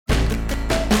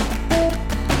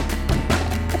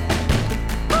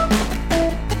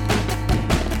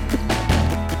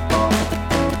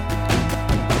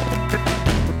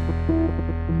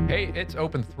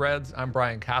Open Threads. I'm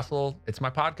Brian Castle. It's my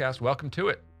podcast. Welcome to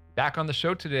it. Back on the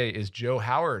show today is Joe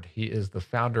Howard. He is the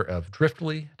founder of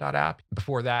Driftly.app.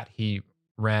 Before that, he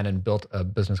ran and built a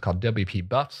business called WP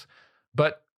Buffs.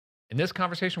 But in this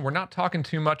conversation, we're not talking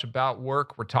too much about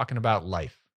work. We're talking about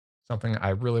life, something I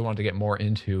really wanted to get more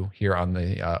into here on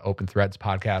the Open Threads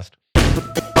podcast.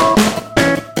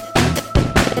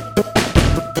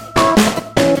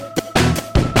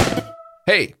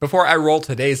 Hey, before I roll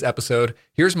today's episode,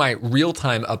 here's my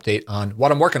real-time update on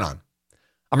what I'm working on.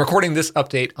 I'm recording this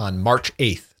update on March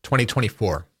 8th,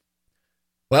 2024.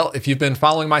 Well, if you've been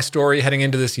following my story heading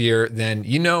into this year, then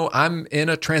you know I'm in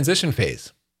a transition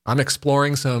phase. I'm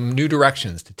exploring some new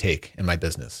directions to take in my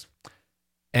business.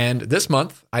 And this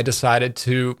month, I decided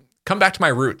to come back to my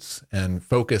roots and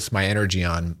focus my energy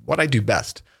on what I do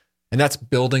best, and that's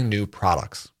building new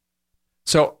products.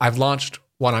 So I've launched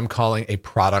what I'm calling a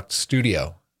product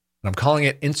studio, and I'm calling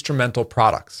it Instrumental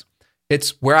Products.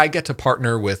 It's where I get to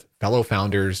partner with fellow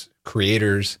founders,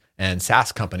 creators, and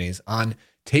SaaS companies on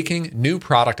taking new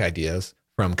product ideas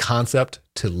from concept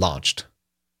to launched.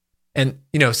 And,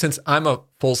 since I'm a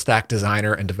full stack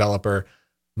designer and developer,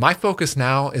 my focus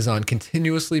now is on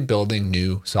continuously building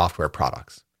new software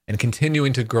products and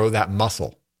continuing to grow that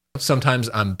muscle. Sometimes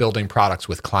I'm building products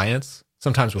with clients,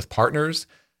 sometimes with partners,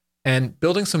 and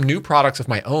building some new products of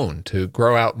my own to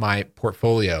grow out my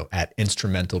portfolio at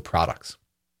Instrumental Products.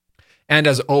 And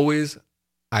as always,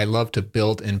 I love to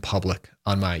build in public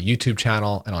on my YouTube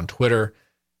channel and on Twitter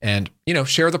and,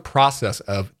 share the process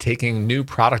of taking new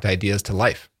product ideas to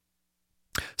life.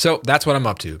 So that's what I'm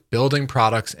up to, building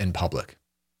products in public.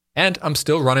 And I'm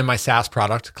still running my SaaS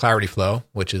product, Clarity Flow,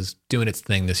 which is doing its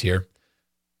thing this year.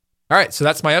 All right, so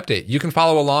that's my update. You can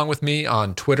follow along with me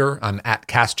on Twitter. I'm at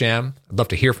CastJam. I'd love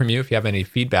to hear from you if you have any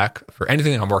feedback for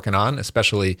anything I'm working on,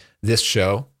 especially this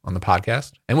show on the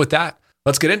podcast. And with that,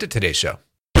 let's get into today's show.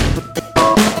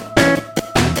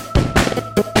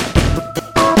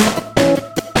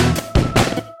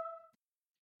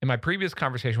 In my previous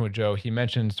conversation with Joe, he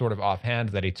mentioned sort of offhand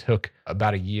that he took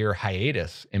about a year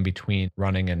hiatus in between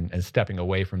running and stepping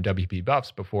away from WP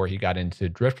Buffs before he got into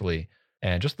Driftly.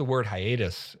 And just the word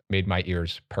hiatus made my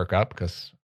ears perk up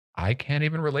because I can't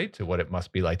even relate to what it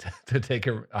must be like to take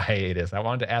a hiatus. I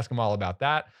wanted to ask him all about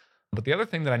that. But the other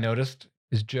thing that I noticed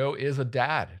is Joe is a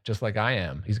dad, just like I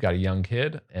am. He's got a young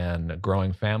kid and a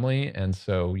growing family. And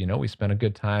so, we spent a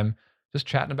good time just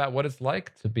chatting about what it's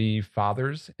like to be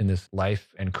fathers in this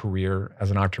life and career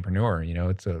as an entrepreneur.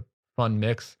 It's a fun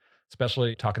mix,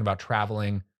 especially talking about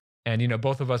traveling. And,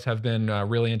 both of us have been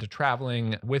really into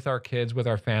traveling with our kids, with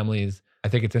our families. I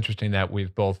think it's interesting that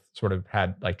we've both sort of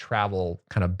had like travel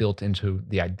kind of built into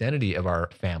the identity of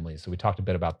our families. So we talked a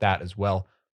bit about that as well.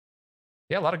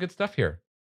 Yeah, a lot of good stuff here.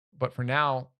 But for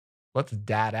now, let's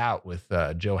dad out with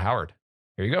Joe Howard.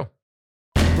 Here you go.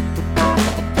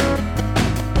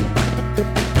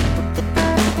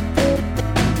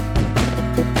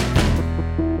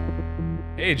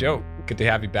 Hey, Joe. Good to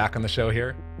have you back on the show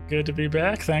here. Good to be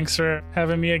back. Thanks for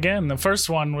having me again. The first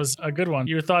one was a good one.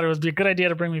 You thought it would be a good idea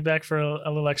to bring me back for a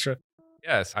little extra.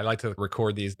 Yes, I like to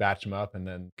record these, batch them up, and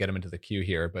then get them into the queue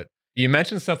here. But you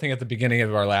mentioned something at the beginning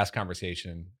of our last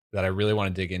conversation that I really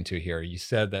want to dig into here. You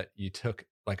said that you took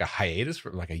like a hiatus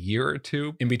for like a year or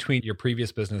two in between your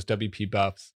previous business, WP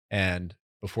Buffs, and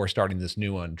before starting this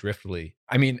new one, Driftly.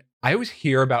 I mean, I always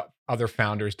hear about other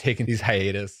founders taking these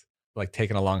hiatus, like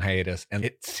taking a long hiatus. And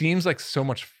it seems like so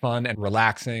much fun and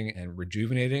relaxing and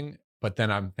rejuvenating. But then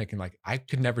I'm thinking like, I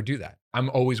could never do that. I'm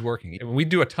always working. We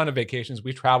do a ton of vacations.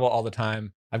 We travel all the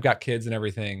time. I've got kids and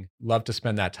everything. Love to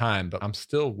spend that time, but I'm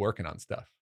still working on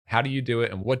stuff. How do you do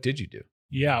it? And what did you do?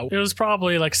 Yeah, it was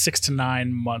probably like 6 to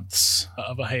 9 months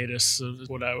of a hiatus is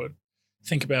what I would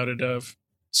think about it of.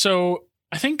 So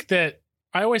I think that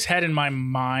I always had in my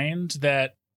mind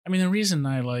that, the reason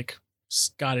I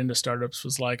got into startups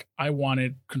was I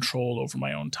wanted control over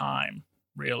my own time,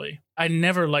 really. I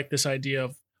never liked this idea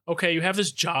of, okay, you have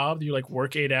this job that you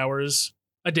work 8 hours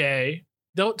a day.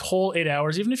 The whole 8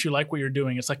 hours, even if you like what you're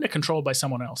doing, it's controlled by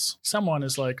someone else. Someone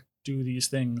is do these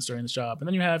things during this job. And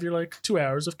then you have your 2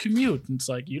 hours of commute. And it's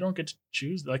you don't get to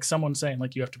choose. Someone saying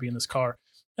you have to be in this car.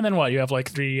 And then what? You have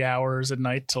 3 hours at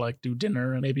night to do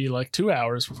dinner and maybe 2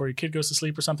 hours before your kid goes to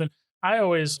sleep or something. I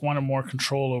always wanted more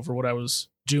control over what I was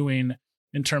doing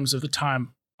in terms of the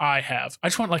time I have. I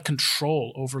just want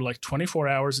control over 24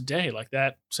 hours a day.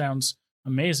 That sounds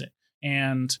amazing.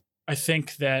 And I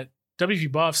think that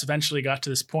WP Buffs eventually got to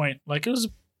this point. It was a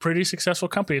pretty successful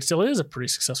company. It still is a pretty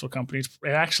successful company. It's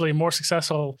actually more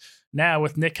successful now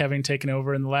with Nick having taken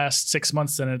over in the last 6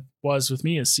 months than it was with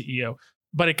me as CEO.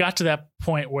 But it got to that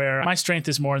point where my strength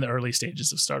is more in the early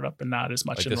stages of startup and not as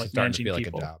much Like in this like is starting to managing feel like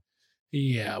people. a job.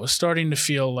 Yeah, it was starting to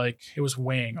feel like it was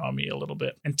weighing on me a little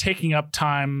bit and taking up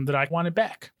time that I wanted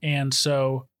back. And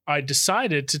so I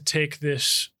decided to take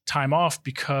this time off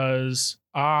because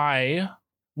I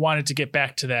wanted to get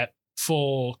back to that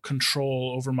full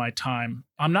control over my time.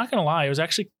 I'm not going to lie, it was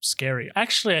actually scary.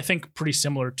 Actually, I think pretty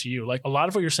similar to you. Like a lot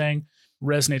of what you're saying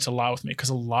resonates a lot with me because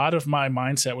a lot of my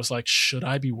mindset was like, should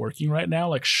I be working right now?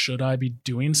 Like, should I be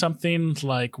doing something?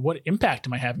 Like, what impact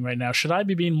am I having right now? Should I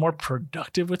be being more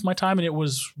productive with my time? And it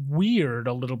was weird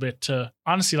a little bit to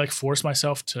honestly like force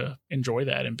myself to enjoy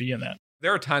that and be in that.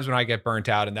 There are times when I get burnt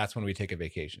out, and that's when we take a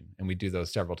vacation, and we do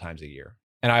those several times a year.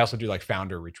 And I also do like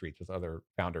founder retreats with other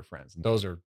founder friends, and those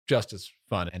are just as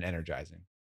fun and energizing.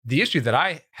 The issue that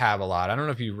I have a lot, I don't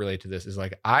know if you relate to this, is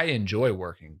like I enjoy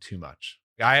working too much.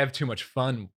 I have too much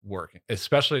fun working,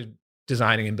 especially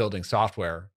designing and building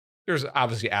software. There's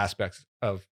obviously aspects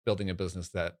of building a business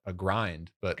that a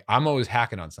grind, but I'm always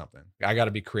hacking on something. I got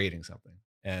to be creating something.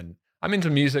 And I'm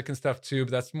into music and stuff too,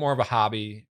 but that's more of a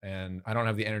hobby. And I don't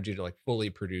have the energy to like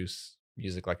fully produce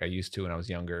music like I used to when I was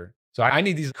younger. So I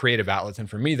need these creative outlets. And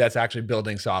for me, that's actually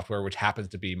building software, which happens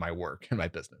to be my work and my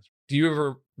business. Do you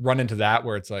ever run into that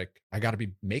where it's like, I got to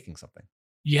be making something?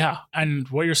 Yeah. And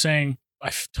what you're saying,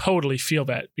 I totally feel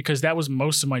that because that was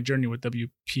most of my journey with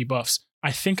WP Buffs.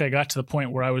 I think I got to the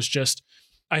point where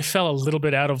I fell a little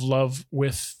bit out of love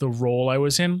with the role I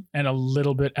was in and a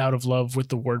little bit out of love with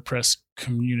the WordPress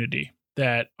community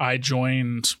that I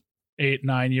joined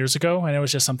 8-9 years ago. And it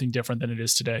was just something different than it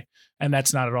is today. And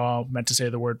that's not at all meant to say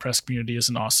the WordPress community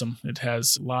isn't awesome. It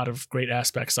has a lot of great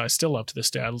aspects I still love to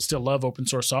this day. I still love open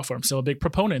source software. I'm still a big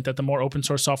proponent that the more open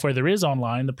source software there is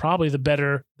online, the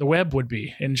better the web would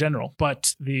be in general.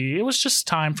 But it was just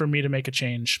time for me to make a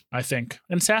change, I think.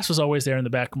 And SaaS was always there in the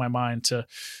back of my mind to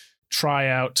try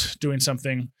out doing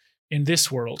something in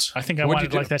this world. I think I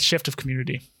wanted like that shift of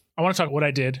community. I want to talk what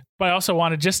I did, but I also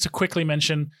wanted just to quickly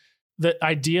mention the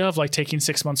idea of like taking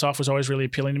 6 months off was always really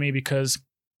appealing to me because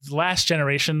the last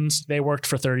generations, they worked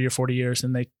for 30 or 40 years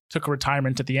and they took a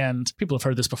retirement at the end. People have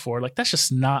heard this before. Like, that's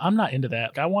just I'm not into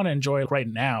that. I want to enjoy it right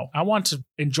now. I want to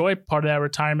enjoy part of that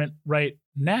retirement right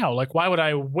now. Like, why would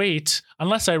I wait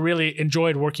unless I really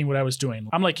enjoyed working what I was doing?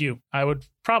 I'm like you. I would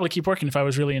probably keep working if I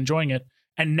was really enjoying it.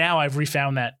 And now I've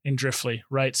refound that in Driftly,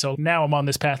 right? So now I'm on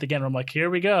this path again where I'm like, here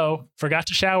we go. Forgot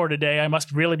to shower today. I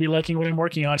must really be liking what I'm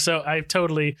working on. So I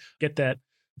totally get that.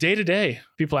 Day to day,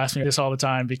 people ask me this all the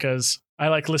time because I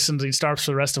like listening to startups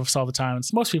for the rest of us all the time. And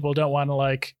most people don't want to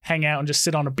like hang out and just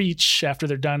sit on a beach after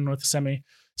they're done with a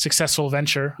semi-successful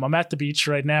venture. I'm at the beach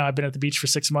right now. I've been at the beach for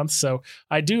 6 months. So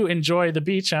I do enjoy the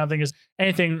beach. I don't think there's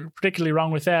anything particularly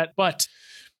wrong with that. But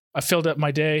I filled up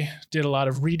my day, did a lot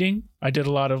of reading. I did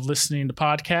a lot of listening to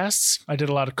podcasts. I did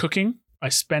a lot of cooking. I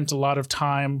spent a lot of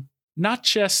time, not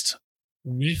just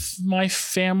with my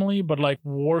family, but like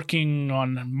working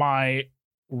on my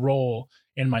role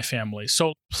in my family.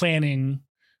 So planning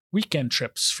weekend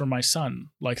trips for my son,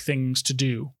 like things to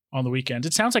do on the weekends.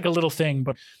 It sounds like a little thing,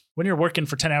 but when you're working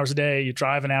for 10 hours a day, you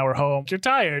drive an hour home, you're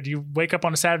tired. You wake up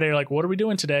on a Saturday, you're like, what are we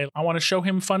doing today? I want to show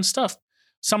him fun stuff.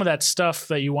 Some of that stuff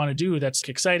that you want to do that's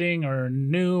exciting or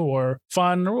new or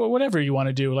fun or whatever you want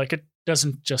to do, like it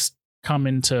doesn't just come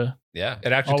into it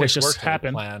actually always takes just work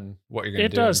happen. To plan what you're going to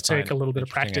do. It does take a little bit of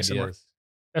practice and work.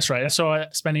 That's right. And so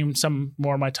spending some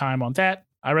more of my time on that.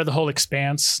 I read the whole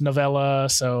Expanse novella.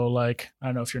 So like, I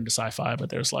don't know if you're into sci-fi, but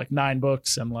there's like 9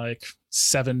 books and like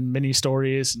 7 mini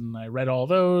stories. And I read all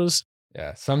those.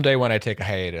 Yeah. Someday when I take a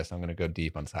hiatus, I'm going to go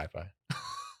deep on sci-fi.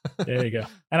 There you go.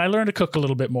 And I learned to cook a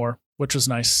little bit more, which was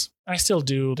nice. I still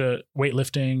do the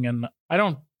weightlifting, and I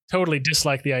don't totally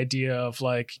dislike the idea of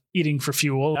like eating for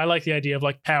fuel. I like the idea of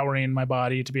like powering my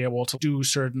body to be able to do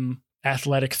certain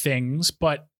athletic things,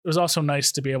 but it was also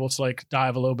nice to be able to like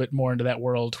dive a little bit more into that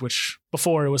world, which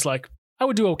before it was like, I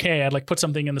would do okay. I'd like put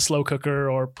something in the slow cooker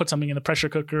or put something in the pressure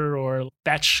cooker or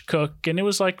batch cook. And it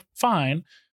was like fine.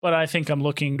 But I think I'm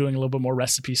doing a little bit more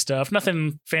recipe stuff.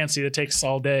 Nothing fancy that takes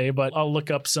all day, but I'll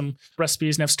look up some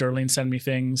recipes and have Sterling send me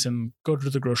things and go to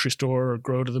the grocery store or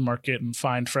go to the market and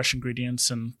find fresh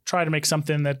ingredients and try to make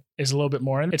something that is a little bit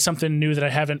more. And it's something new that I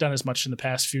haven't done as much in the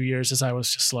past few years as I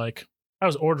was just like, I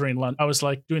was ordering lunch. I was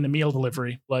like doing the meal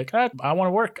delivery. Like, I want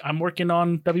to work. I'm working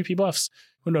on WP Buffs.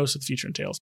 Who knows what the future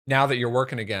entails? Now that you're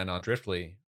working again on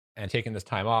Driftly and taking this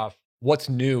time off, what's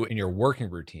new in your working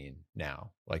routine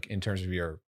now? Like in terms of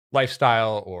your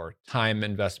lifestyle or time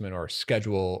investment or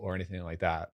schedule or anything like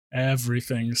that?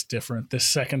 Everything's different this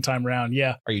second time around.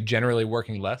 Yeah. Are you generally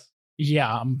working less?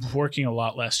 Yeah, I'm working a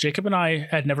lot less. Jacob and I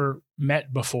had never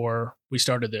met before we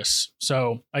started this.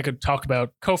 So I could talk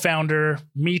about co-founder,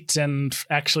 meet, and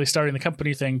actually starting the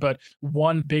company thing. But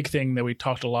one big thing that we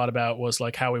talked a lot about was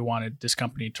like how we wanted this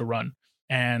company to run.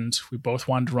 And we both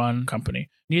wanted to run a company.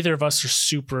 Neither of us are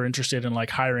super interested in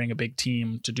like hiring a big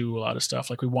team to do a lot of stuff.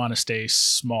 Like we want to stay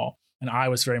small. And I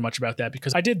was very much about that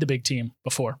because I did the big team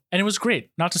before and it was great.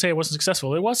 Not to say it wasn't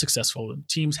successful. It was successful. The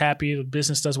team's happy. The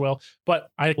business does well, but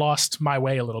I lost my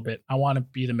way a little bit. I want to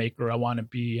be the maker. I want to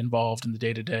be involved in the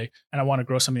day to day and I want to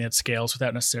grow something that scales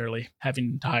without necessarily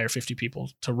having to hire 50 people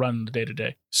to run the day to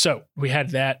day. So we had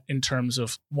that in terms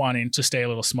of wanting to stay a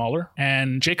little smaller.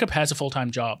 And Jacob has a full-time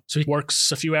job. So he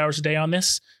works a few hours a day on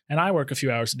this and I work a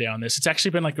few hours a day on this. It's actually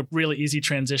been like a really easy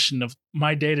transition of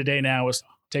my day to day now is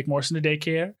take Morrison to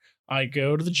daycare. I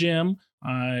go to the gym,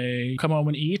 I come home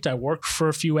and eat, I work for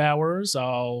a few hours,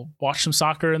 I'll watch some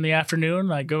soccer in the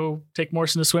afternoon, I go take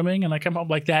Morrison to swimming, and I come home.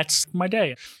 Like, that's my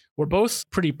day. We're both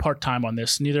pretty part-time on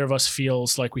this. Neither of us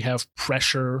feels like we have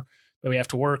pressure that we have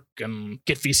to work and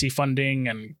get VC funding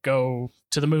and go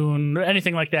to the moon or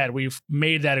anything like that. We've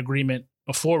made that agreement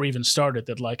before we even started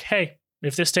that like, hey,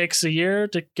 if this takes a year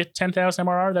to get 10,000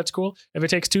 MRR, that's cool. If it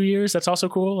takes 2 years, that's also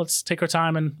cool. Let's take our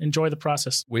time and enjoy the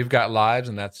process. We've got lives,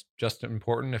 and that's just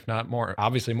important, if not more,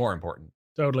 obviously more important.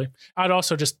 Totally. I'd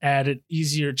also just add it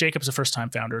easier. Jacob's a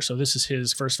first-time founder, so this is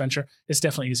his first venture. It's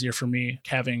definitely easier for me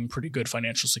having pretty good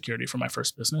financial security for my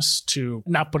first business to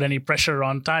not put any pressure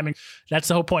on timing. That's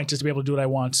the whole point, is to be able to do what I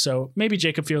want. So maybe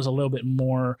Jacob feels a little bit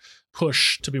more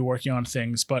push to be working on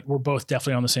things, but we're both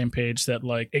definitely on the same page that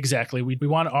like, exactly, we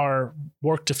want our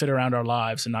work to fit around our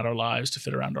lives and not our lives to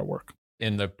fit around our work.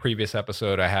 In the previous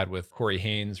episode I had with Corey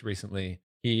Haynes recently,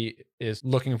 he is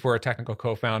looking for a technical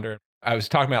co-founder. I was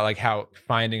talking about like how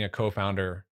finding a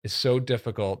co-founder is so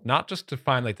difficult, not just to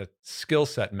find like the skill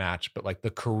set match, but like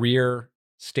the career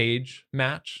stage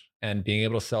match and being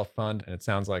able to self-fund. And it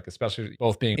sounds like, especially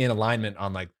both being in alignment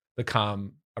on like the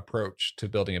calm approach to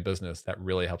building a business, that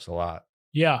really helps a lot.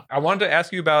 Yeah. I wanted to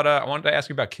ask you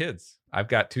about kids. I've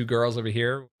got 2 girls over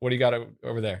here. What do you got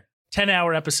over there?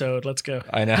 10-hour episode. Let's go.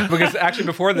 I know. Because actually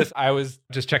before this, I was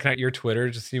just checking out your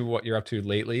Twitter to see what you're up to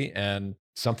lately, and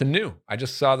something new. I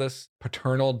just saw this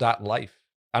paternal.life.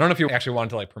 I don't know if you actually wanted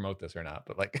to like promote this or not,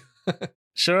 but like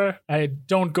Sure. I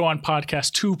don't go on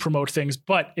podcasts to promote things,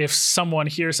 but if someone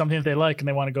hears something that they like and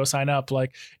they want to go sign up,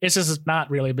 like it's just not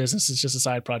really a business. It's just a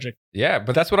side project. Yeah,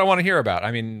 but that's what I want to hear about.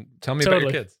 I mean, tell me about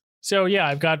your kids. So yeah,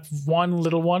 I've got one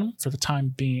little one for the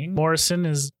time being. Morrison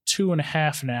is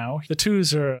 2.5 now. The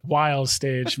 2s are wild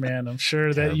stage, man. I'm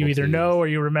sure that you either know or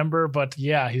you remember, but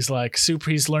yeah, he's like super.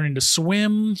 He's learning to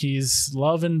swim. He's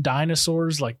loving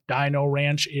dinosaurs. Like Dino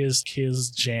Ranch is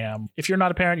his jam. If you're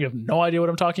not a parent, you have no idea what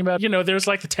I'm talking about. You know, there's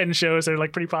like the 10 shows that are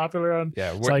like pretty popular on.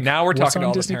 Yeah, like, now we're talking to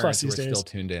all Disney the parents Plus who are still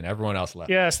tuned in. Everyone else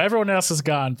left. Yes, everyone else is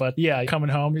gone, but yeah, coming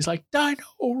home, he's like, Dino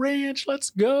Ranch,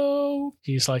 let's go.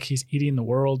 He's like, he's eating the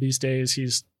world these days.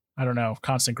 He's, I don't know,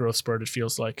 constant growth spurt. It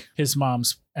feels like his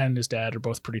mom's and his dad are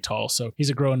both pretty tall. So he's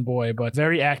a growing boy, but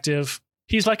very active.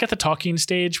 He's like at the talking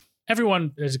stage.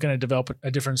 Everyone is going to develop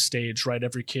a different stage, right?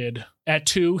 Every kid. At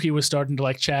 2, he was starting to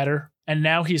like chatter. And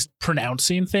now he's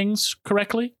pronouncing things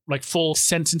correctly, like full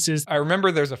sentences. I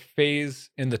remember there's a phase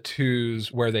in the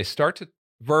 2s where they start to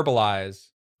verbalize,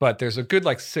 but there's a good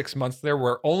like 6 months there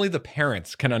where only the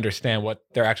parents can understand what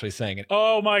they're actually saying.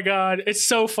 Oh my God. It's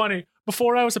so funny.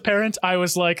 Before I was a parent, I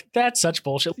was like, that's such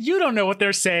bullshit. You don't know what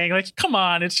they're saying. Like, come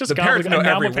on. It's just the parents know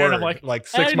every word, I'm like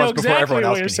 6 months before everyone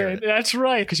else can hear it. That's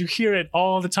right. Because you hear it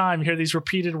all the time. You hear these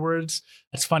repeated words.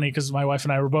 It's funny because my wife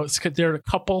and I were both, there are a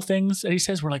couple things that he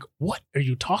says, we're like, what are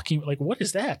you talking about? Like, what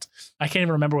is that? I can't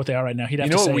even remember what they are right now. He'd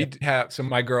have to say it. Have, so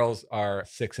my girls are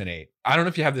 6 and 8. I don't know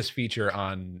if you have this feature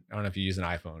on, I don't know if you use an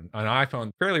iPhone. On an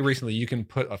iPhone, fairly recently, you can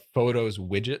put a photos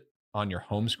widget on your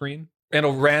home screen. And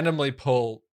it'll randomly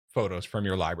pull photos from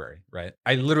your library, right?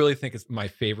 I literally think it's my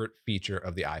favorite feature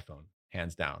of the iPhone,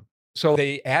 hands down. So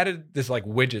they added this like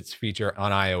widgets feature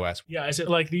on iOS. Yeah, is it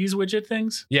like these widget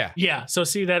things? Yeah. Yeah, so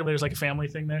see that there's like a family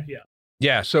thing there? Yeah.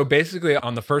 Yeah, so basically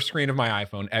on the first screen of my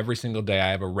iPhone, every single day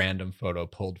I have a random photo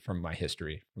pulled from my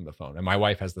history from the phone. And my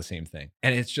wife has the same thing.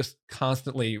 And it's just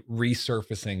constantly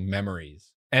resurfacing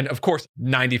memories. And of course,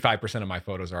 95% of my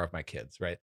photos are of my kids,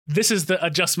 right? This is the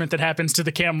adjustment that happens to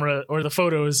the camera or the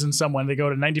photos in someone. They go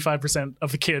to 95%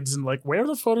 of the kids and like, where are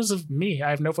the photos of me?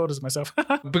 I have no photos of myself.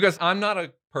 Because I'm not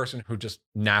a person who just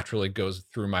naturally goes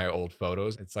through my old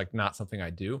photos. It's like not something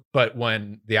I do. But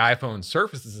when the iPhone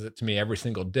surfaces it to me every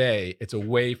single day, it's a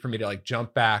way for me to like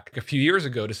jump back a few years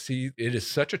ago to see. It is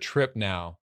such a trip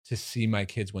now to see my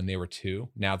kids when they were 2,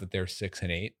 now that they're 6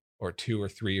 and 8. or 2 or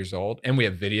 3 years old. And we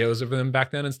have videos of them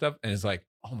back then and stuff. And it's like,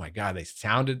 oh my God, they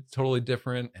sounded totally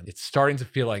different. And it's starting to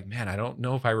feel like, man, I don't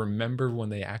know if I remember when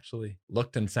they actually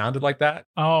looked and sounded like that.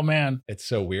 Oh man. It's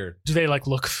so weird. Do they like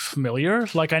look familiar?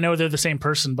 Like I know they're the same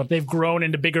person, but they've grown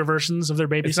into bigger versions of their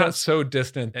baby It's selves. not so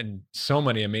distant and so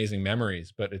many amazing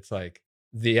memories, but it's like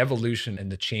the evolution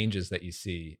and the changes that you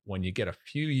see when you get a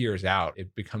few years out,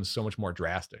 it becomes so much more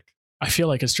drastic. I feel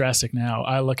like it's drastic now.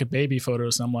 I look at baby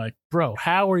photos and I'm like, bro,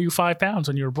 how were you 5 pounds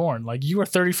when you were born? Like you are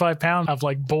 35 pounds of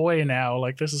like boy now.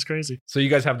 Like this is crazy. So you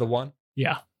guys have the one?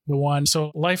 Yeah, the one.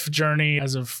 So life journey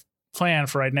as of plan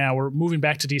for right now, we're moving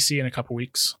back to DC in a couple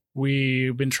weeks.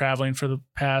 We've been traveling for the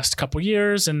past couple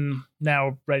years and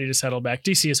now ready to settle back.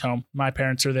 DC is home. My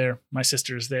parents are there. My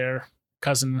sister's there,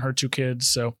 cousin and her 2 kids.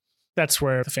 So that's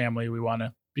where the family we want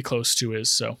to be close to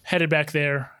is. So headed back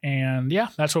there. And yeah,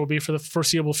 that's what will be for the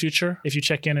foreseeable future. If you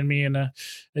check in on me in a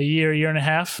year and a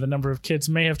half, the number of kids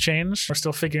may have changed. We're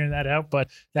still figuring that out, but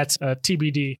that's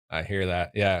TBD. I hear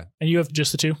that. Yeah. And you have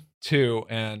just the 2? 2,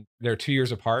 and they're 2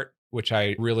 years apart, which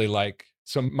I really like.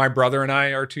 So my brother and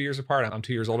I are 2 years apart. I'm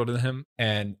 2 years older than him.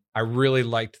 And I really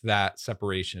liked that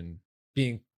separation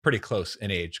being pretty close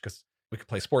in age because we could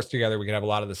play sports together. We could have a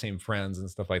lot of the same friends and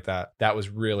stuff like that. That was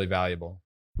really valuable.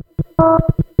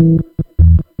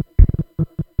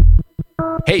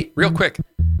 Hey, real quick,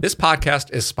 this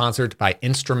podcast is sponsored by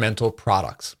Instrumental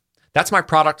Products. That's my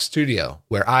product studio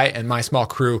where I and my small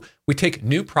crew, we take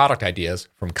new product ideas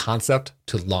from concept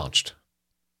to launched.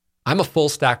 I'm a full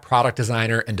stack product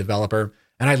designer and developer,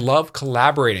 and I love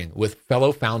collaborating with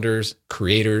fellow founders,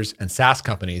 creators, and SaaS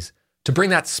companies to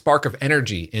bring that spark of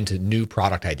energy into new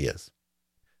product ideas.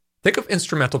 Think of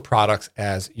Instrumental Products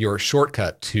as your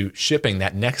shortcut to shipping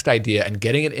that next idea and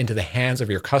getting it into the hands of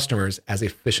your customers as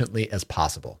efficiently as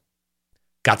possible.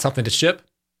 Got something to ship?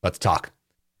 Let's talk.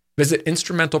 Visit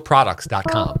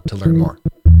instrumentalproducts.com to learn more.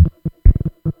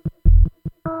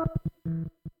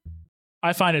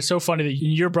 I find it so funny that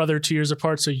your brother are 2 years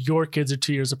apart, so your kids are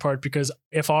 2 years apart, because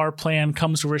if our plan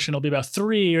comes to fruition, it'll be about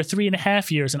 3 or 3.5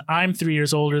 years, and I'm 3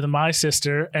 years older than my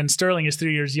sister, and Sterling is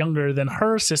 3 years younger than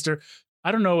her sister.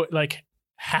 I don't know like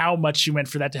how much you meant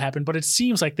for that to happen, but it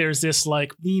seems like there's this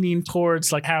like leaning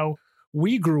towards like how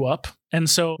we grew up. And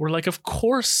so we're like, of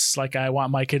course, like I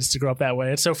want my kids to grow up that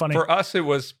way. It's so funny. For us, it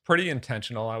was pretty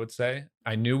intentional, I would say.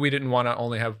 I knew we didn't want to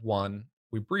only have one.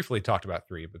 We briefly talked about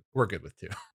 3, but we're good with 2.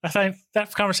 I think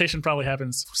that conversation probably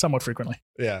happens somewhat frequently.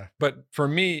 Yeah. But for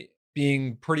me,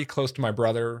 being pretty close to my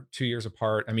brother, 2 years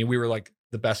apart, I mean, we were like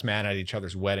the best man at each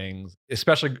other's weddings,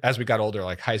 especially as we got older,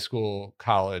 like high school,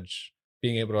 college,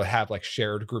 being able to have like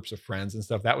shared groups of friends and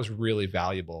stuff. That was really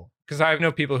valuable because I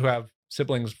know people who have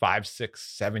siblings 5,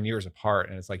 6, 7 years apart,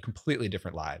 and it's like completely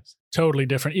different lives. Totally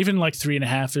different. Even like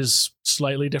 3.5 is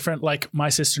slightly different. Like my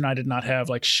sister and I did not have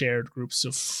like shared groups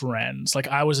of friends. Like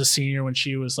I was a senior when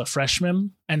she was a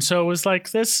freshman. And so it was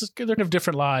like this, they're have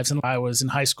different lives. And I was in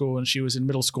high school and she was in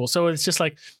middle school. So it's just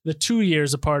like the 2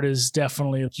 years apart is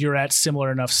definitely, you're at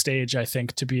similar enough stage, I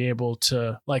think, to be able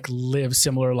to like live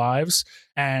similar lives.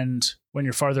 And when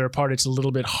you're farther apart, it's a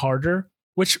little bit harder,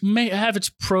 which may have its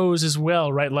pros as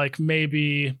well, right? Like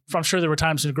maybe, I'm sure there were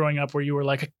times in growing up where you were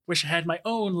like, I wish I had my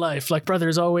own life. Like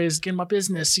brother's always in my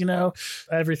business, you know,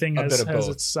 everything has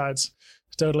its sides.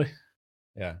 Totally.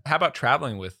 Yeah. How about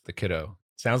traveling with the kiddo?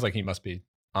 Sounds like he must be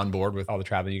on board with all the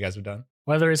traveling you guys have done.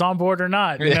 Whether he's on board or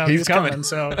not, you know, he's coming.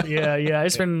 So yeah,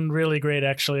 it's been really great,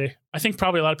 actually. I think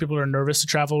probably a lot of people are nervous to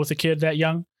travel with a kid that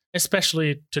young,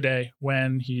 especially today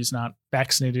when he's not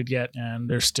vaccinated yet and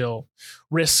there's still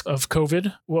risk of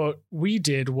COVID. What we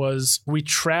did was we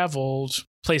traveled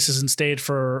places and stayed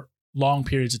for long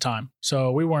periods of time.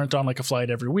 So we weren't on like a flight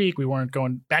every week. We weren't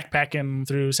going backpacking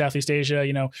through Southeast Asia.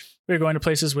 You know, we were going to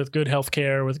places with good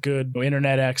healthcare, with good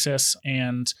internet access,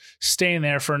 and staying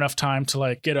there for enough time to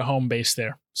like get a home base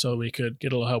there. So we could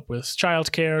get a little help with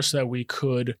childcare so that we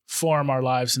could form our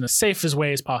lives in the safest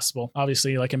way as possible.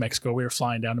 Obviously, like in Mexico, we were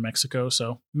flying down to Mexico.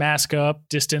 So mask up,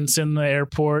 distance in the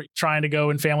airport, trying to go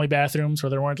in family bathrooms where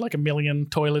there weren't like a million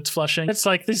toilets flushing. It's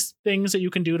like these things that you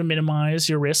can do to minimize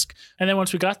your risk. And then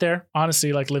once we got there,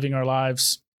 honestly, like living our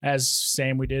lives as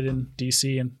same we did in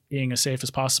DC and being as safe as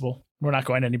possible. We're not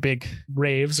going to any big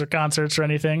raves or concerts or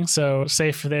anything. So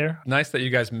safe there. Nice that you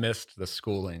guys missed the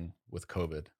schooling with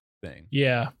COVID thing.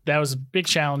 Yeah, that was a big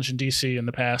challenge in DC in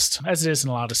the past, as it is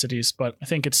in a lot of cities, but I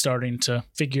think it's starting to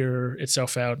figure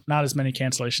itself out. Not as many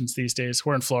cancellations these days.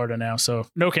 We're in Florida now, so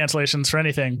no cancellations for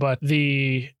anything, but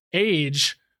the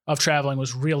age of traveling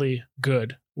was really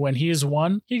good. When he is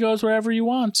 1, he goes wherever you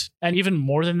want. And even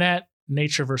more than that,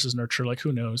 nature versus nurture. Like,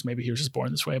 who knows? Maybe he was just born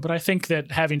this way. But I think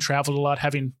that having traveled a lot,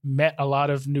 having met a lot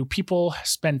of new people,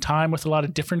 spent time with a lot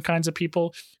of different kinds of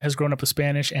people, has grown up with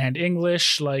Spanish and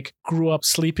English, like grew up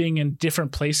sleeping in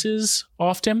different places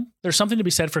often. There's something to be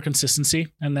said for consistency,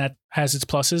 and that has its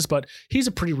pluses, but he's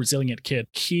a pretty resilient kid.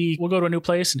 He will go to a new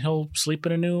place and he'll sleep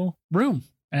in a new room.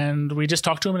 And we just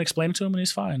talk to him and explain it to him, and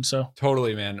he's fine. So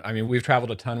totally, man. I mean, we've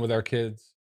traveled a ton with our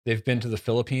kids. They've been to the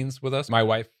Philippines with us. My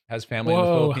wife has family in the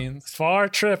Philippines. Far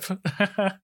trip.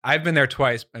 I've been there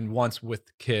twice and once with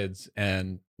kids.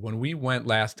 And when we went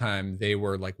last time, they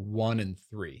were like 1 and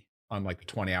 3 on like a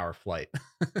 20-hour flight.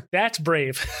 That's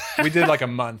brave. We did like a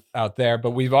month out there,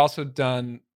 but we've also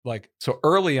done like, so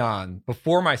early on,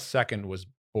 before my second was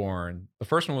born, the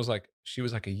first one was like, she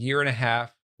was like a year and a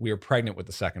half. We were pregnant with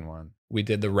the second one. We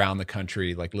did the round the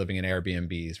country, like living in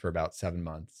Airbnbs for about 7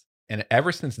 months. And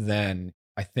ever since then,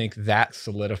 I think that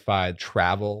solidified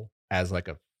travel as like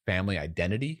a family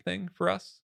identity thing for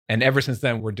us. And ever since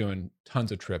then, we're doing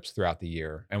tons of trips throughout the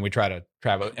year and we try to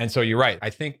travel. And so you're right. I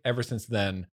think ever since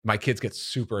then, my kids get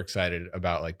super excited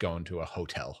about like going to a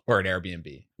hotel or an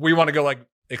Airbnb. We want to go like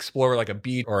explore like a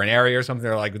beach or an area or something.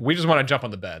 They're like, we just want to jump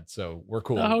on the bed. So we're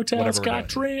cool. The hotel's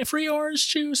got free orange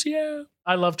juice. Yeah.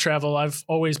 I love travel. I've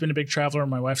always been a big traveler.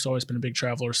 My wife's always been a big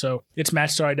traveler. So it's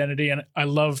matched our identity. And I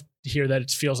love to hear that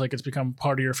it feels like it's become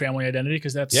part of your family identity,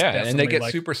 because that's and they get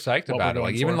like super psyched about it.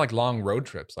 Like even for. Like long road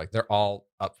trips, like they're all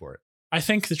up for it. I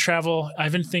think the travel,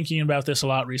 I've been thinking about this a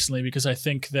lot recently, because I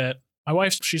think that my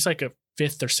wife, she's like a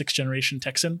 5th or 6th generation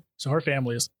Texan. So her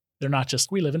family is, they're not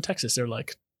just, we live in Texas. They're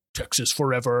like, Texas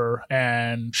forever.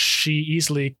 And she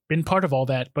easily been part of all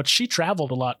that, but she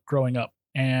traveled a lot growing up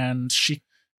and she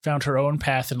found her own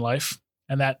path in life.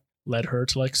 And that led her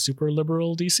to like super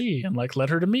liberal DC and like led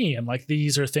her to me. And like,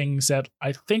 these are things that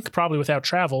I think probably without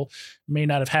travel may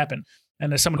not have happened.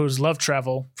 And as someone who's loved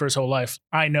travel for his whole life,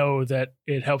 I know that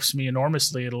it helps me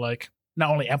enormously to like not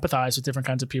only empathize with different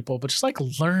kinds of people, but just like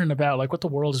learn about like what the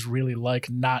world is really like,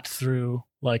 not through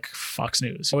like Fox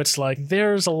News. So it's like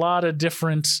there's a lot of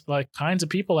different like kinds of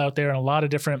people out there, and a lot of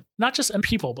different, not just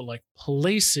people, but like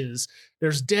places.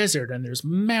 There's desert and there's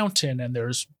mountain and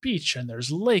there's beach and there's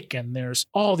lake and there's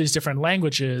all these different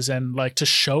languages. And like to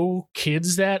show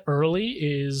kids that early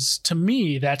is, to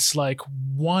me, that's like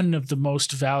one of the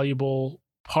most valuable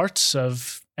parts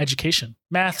of education.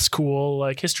 Math's cool,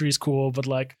 like history's cool, but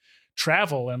like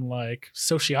travel and like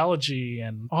sociology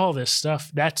and all this stuff,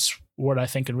 that's what I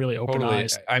think can really open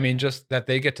eyes. I mean, just that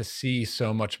they get to see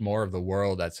so much more of the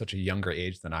world at such a younger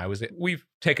age than I was. We've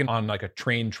taken on like a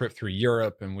train trip through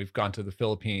Europe, and we've gone to the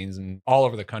Philippines and all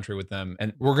over the country with them.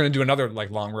 And we're going to do another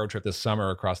like long road trip this summer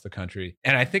across the country.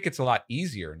 And I think it's a lot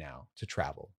easier now to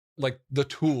travel. Like the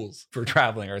tools for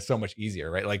traveling are so much easier,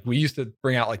 right? Like we used to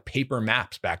bring out like paper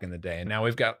maps back in the day, and now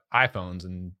we've got iPhones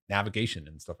and navigation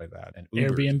and stuff like that, and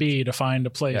Ubers. Airbnb to find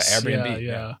a place. Yeah,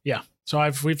 Airbnb. Yeah.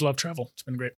 So we've loved travel. It's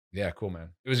been great. Yeah, cool, man.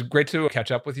 It was great to catch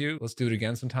up with you. Let's do it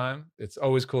again sometime. It's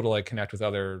always cool to like connect with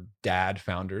other dad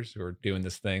founders who are doing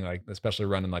this thing, like especially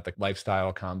running like the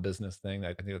lifestyle business thing.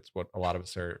 I think that's what a lot of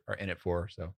us are in it for.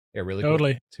 So yeah, really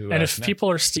totally cool. And if people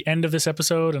are at the end of this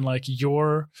episode and like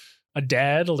you're a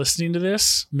dad listening to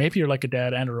this, maybe you're like a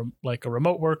dad and a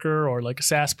remote worker or like a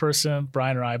SaaS person,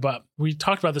 Brian or I, but we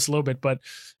talked about this a little bit, but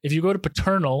if you go to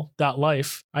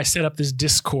paternal.life, I set up this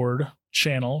Discord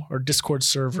channel or Discord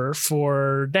server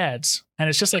for dads. And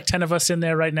it's just like 10 of us in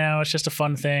there right now. It's just a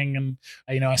fun thing.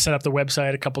 And, I set up the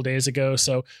website a couple days ago.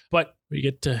 So, but we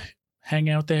get to hang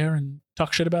out there and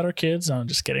talk shit about our kids. I'm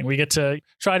just kidding. We get to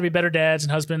try to be better dads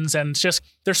and husbands. And it's just,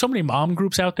 there's so many mom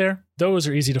groups out there. Those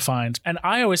are easy to find. And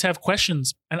I always have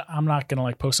questions, and I'm not going to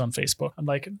like post on Facebook. I'm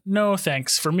like, no,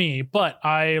 thanks for me. But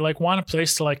I like want a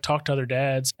place to like talk to other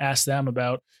dads, ask them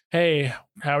about, hey,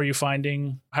 how are you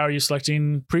selecting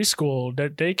preschool,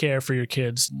 daycare for your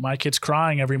kids? My kid's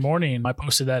crying every morning. I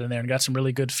posted that in there and got some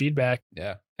really good feedback.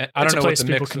 Yeah. I don't know what the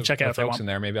mix of folks in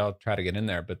there. Maybe I'll try to get in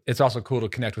there, but it's also cool to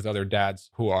connect with other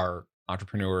dads who are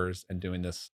entrepreneurs and doing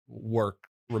this work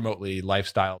remotely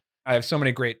lifestyle. I have so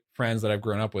many great friends that I've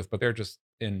grown up with, but they're just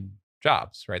in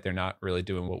jobs, right? They're not really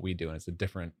doing what we do, and it's a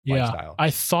different lifestyle. I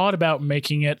thought about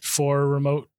making it for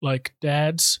remote like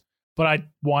dads, but I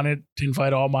wanted to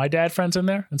invite all my dad friends in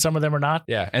there, and some of them are not.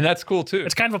 Yeah, and that's cool too.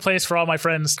 It's kind of a place for all my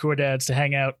friends who are dads to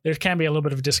hang out. There can be a little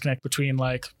bit of a disconnect between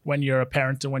like when you're a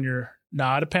parent and when you're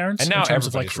not a parent, and now in terms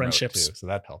of like friendships too, so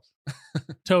that helps.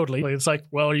 Totally. It's like,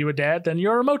 well, are you a dad? Then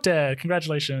you're a remote dad.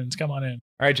 Congratulations. Come on in.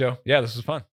 All right, Joe. Yeah, this was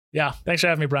fun. Yeah. Thanks for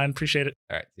having me, Brian. Appreciate it.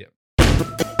 All right. Yeah.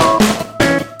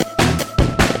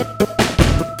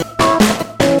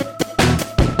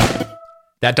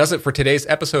 That does it for today's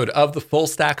episode of the Full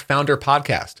Stack Founder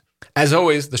Podcast. As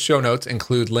always, the show notes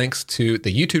include links to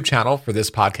the YouTube channel for this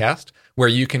podcast, where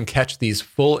you can catch these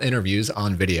full interviews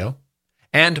on video,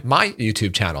 and my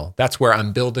YouTube channel. That's where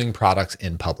I'm building products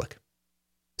in public.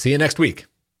 See you next week.